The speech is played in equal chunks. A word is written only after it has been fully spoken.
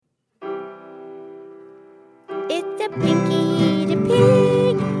It's the Pinky the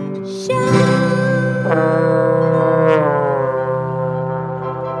Pig Show.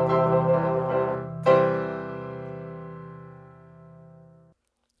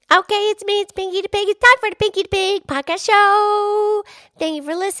 Okay, it's me, it's Pinky the Pig. It's time for the Pinky the Pig podcast show. Thank you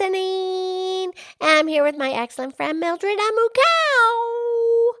for listening. I'm here with my excellent friend Mildred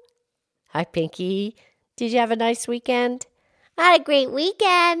Amukau. Hi, Pinky. Did you have a nice weekend? I had a great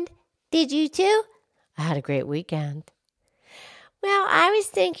weekend. Did you too? I had a great weekend. Well, I was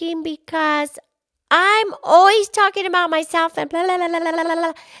thinking because I'm always talking about myself and blah, blah, blah, blah, blah, blah,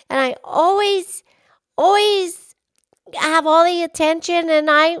 blah, and I always have all the attention, and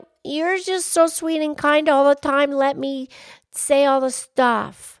you're just so sweet and kind all the time. Let me say all the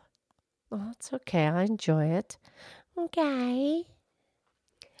stuff. Well, it's okay. I enjoy it. Okay.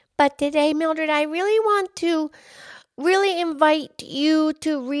 But today, Mildred, I really want to invite you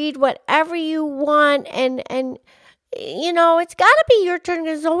to read whatever you want, and you know, it's got to be your turn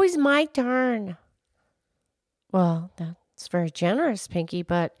because it's always my turn. Well, that's very generous, Pinky,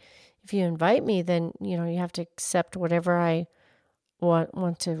 but if you invite me, then, you know, you have to accept whatever I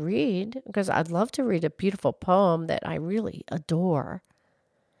want to read, because I'd love to read a beautiful poem that I really adore.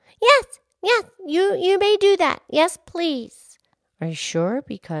 Yes, you may do that. Yes, please. Are you sure?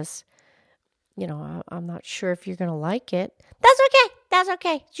 Because, you know, I'm not sure if you're going to like it. That's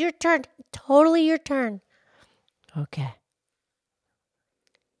okay. It's your turn. Totally your turn. Okay.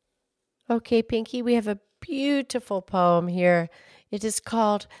 Okay, Pinky, we have a beautiful poem here. It is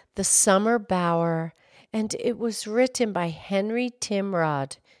called The Summer Bower, and it was written by Henry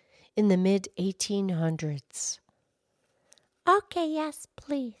Timrod in the mid-1800s. Okay, yes,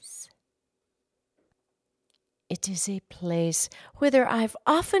 please. It is a place whither I've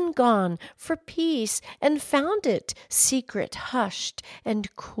often gone for peace and found it secret, hushed,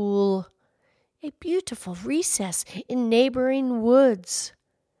 and cool. A beautiful recess in neighboring woods.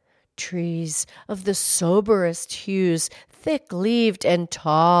 Trees of the soberest hues, thick-leaved and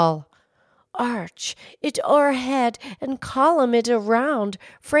tall. Arch it o'erhead and column it around,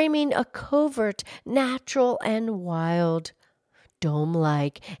 framing a covert natural and wild.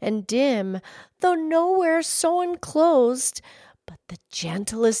 Dome-like and dim, though nowhere so enclosed, but the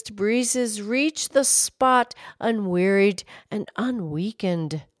gentlest breezes reach the spot unwearied and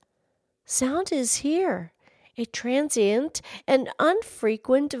unweakened. Sound is here, a transient and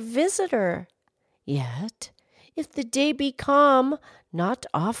unfrequent visitor. Yet, if the day be calm, not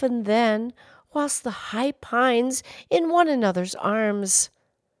often then, whilst the high pines in one another's arms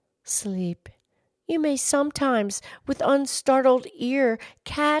sleep, you may sometimes with unstartled ear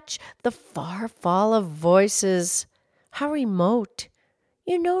catch the far fall of voices. How remote,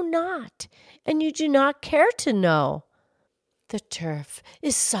 you know not, and you do not care to know. The turf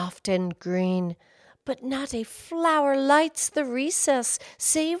is soft and green, but not a flower lights the recess,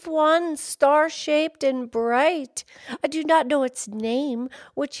 save one star-shaped and bright. I do not know its name,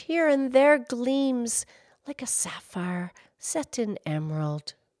 which here and there gleams like a sapphire set in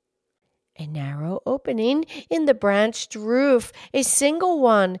emerald. A narrow opening in the branched roof, a single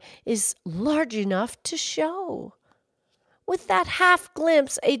one, is large enough to show. With that half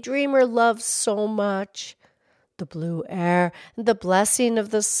glimpse a dreamer loves so much, the blue air and the blessing of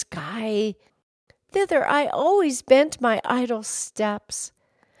the sky. Thither I always bent my idle steps,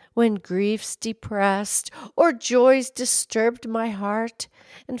 when griefs depressed or joys disturbed my heart,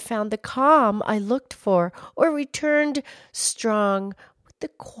 and found the calm I looked for, or returned strong with the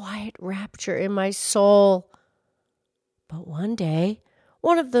quiet rapture in my soul. But one day,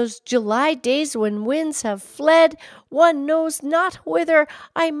 one of those July days when winds have fled, one knows not whither,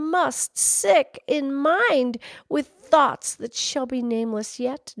 I must, sick in mind with thoughts that shall be nameless,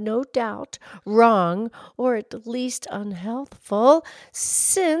 yet no doubt wrong, or at least unhealthful,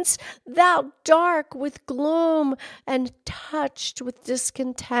 since thou dark with gloom and touched with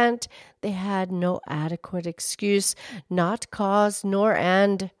discontent, they had no adequate excuse, not cause nor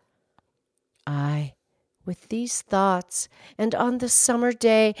end. I, with these thoughts, and on the summer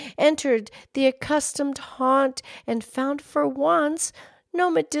day, entered the accustomed haunt, and found for once no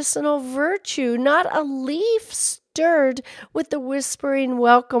medicinal virtue, not a leaf stirred with the whispering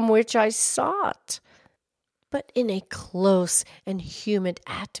welcome which I sought. But in a close and humid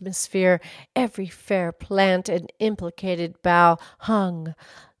atmosphere, every fair plant and implicated bough hung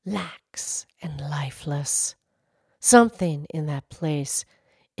lax and lifeless. Something in that place,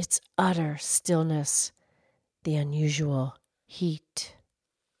 its utter stillness, the unusual heat,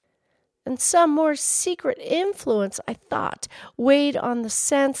 and some more secret influence, I thought, weighed on the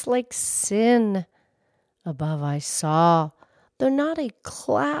sense like sin. Above I saw, though not a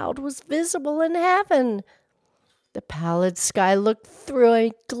cloud was visible in heaven, The pallid sky looked through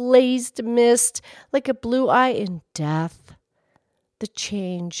a glazed mist like a blue eye in death. The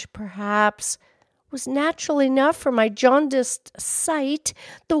change, perhaps, was natural enough for my jaundiced sight.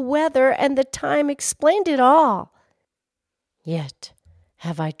 The weather and the time explained it all. Yet,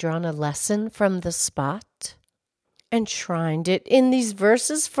 have I drawn a lesson from the spot? Enshrined it in these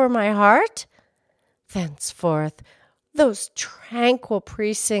verses for my heart? Thenceforth, those tranquil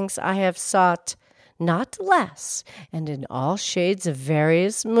precincts I have sought, not less, and in all shades of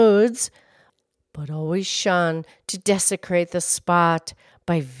various moods, but always shun to desecrate the spot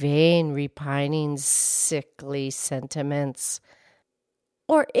by vain repinings, sickly sentiments,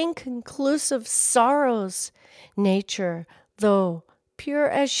 or inconclusive sorrows. Nature, though pure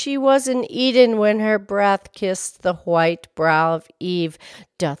as she was in Eden when her breath kissed the white brow of Eve,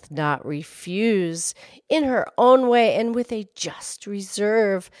 doth not refuse, in her own way and with a just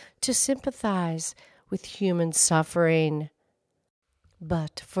reserve, to sympathize with human suffering.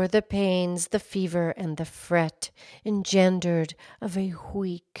 But for the pains, the fever, and the fret engendered of a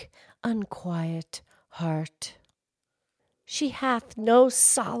weak, unquiet heart, she hath no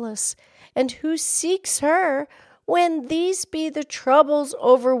solace, and who seeks her when these be the troubles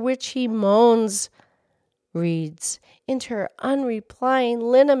over which he moans? Reads into her unreplying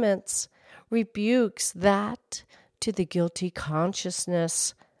lineaments rebukes that to the guilty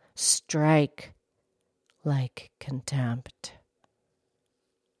consciousness strike like contempt.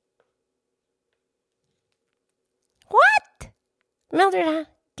 What? Mildred, I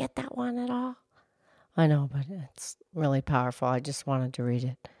get that one at all? I know, but it's really powerful. I just wanted to read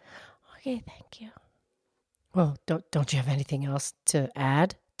it. Okay, thank you. Well, don't you have anything else to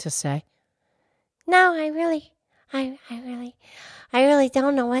add, to say? No, I really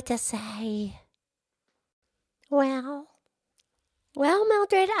don't know what to say. Well,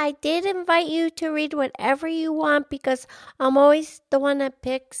 Mildred, I did invite you to read whatever you want because I'm always the one that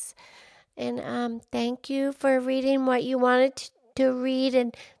picks. And thank you for reading what you wanted to read,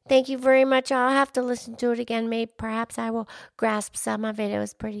 and thank you very much. I'll have to listen to it again. Maybe perhaps I will grasp some of it. It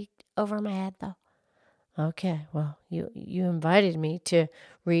was pretty over my head, though. Okay, well, you invited me to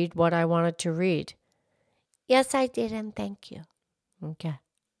read what I wanted to read. Yes, I did, and thank you. Okay.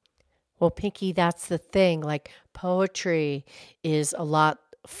 Well, Pinky, that's the thing. Like, poetry is a lot,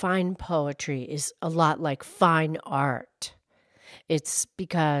 fine poetry is a lot like fine art. It's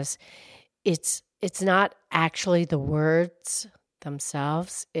because it's not actually the words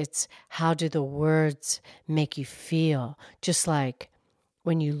themselves. It's how do the words make you feel? Just like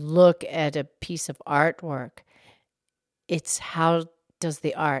when you look at a piece of artwork, it's how does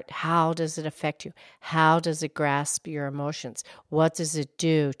it affect you? How does it grasp your emotions? What does it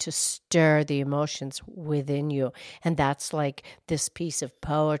do to stir the emotions within you? And that's like this piece of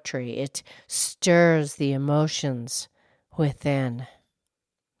poetry. It stirs the emotions within.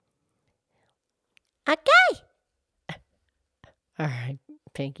 Okay. All right,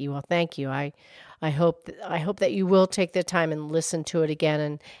 Pinky. Well, thank you. I hope that you will take the time and listen to it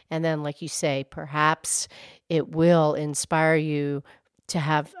again, and then, like you say, perhaps it will inspire you to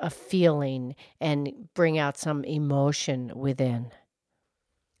have a feeling and bring out some emotion within.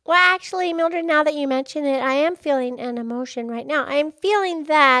 Well, actually, Mildred, now that you mention it, I am feeling an emotion right now. I am feeling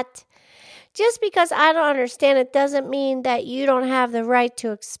that just because I don't understand it doesn't mean that you don't have the right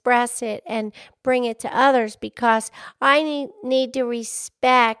to express it and bring it to others, because I need to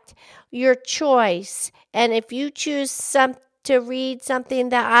respect your choice. And if you choose to read something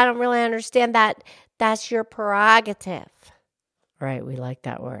that I don't really understand, that's your prerogative. Right, we like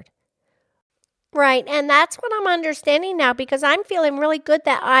that word. Right, and that's what I'm understanding now, because I'm feeling really good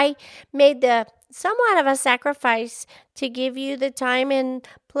that I made somewhat of a sacrifice to give you the time and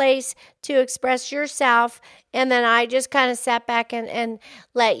place to express yourself, and then I just kind of sat back and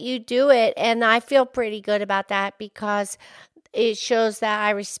let you do it, and I feel pretty good about that because it shows that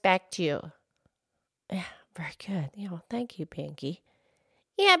I respect you. Yeah, very good. Thank you, Pinky.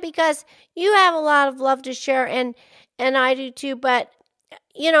 Yeah, because you have a lot of love to share, and I do too, but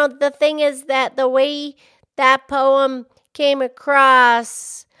the thing is that the way that poem came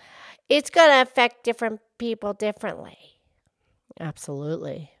across, it's going to affect different people differently.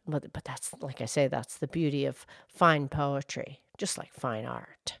 Absolutely. But that's, like I say, that's the beauty of fine poetry, just like fine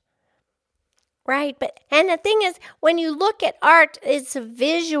art. Right. And the thing is, when you look at art, it's a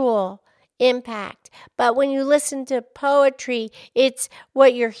visual impact. But when you listen to poetry, it's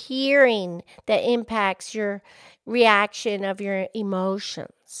what you're hearing that impacts your reaction of your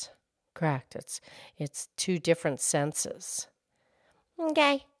emotions. Correct. It's two different senses.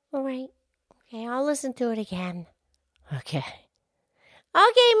 Okay. All right. Okay, I'll listen to it again. Okay.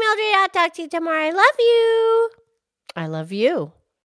 Okay, Mildred, I'll talk to you tomorrow. I love you. love you.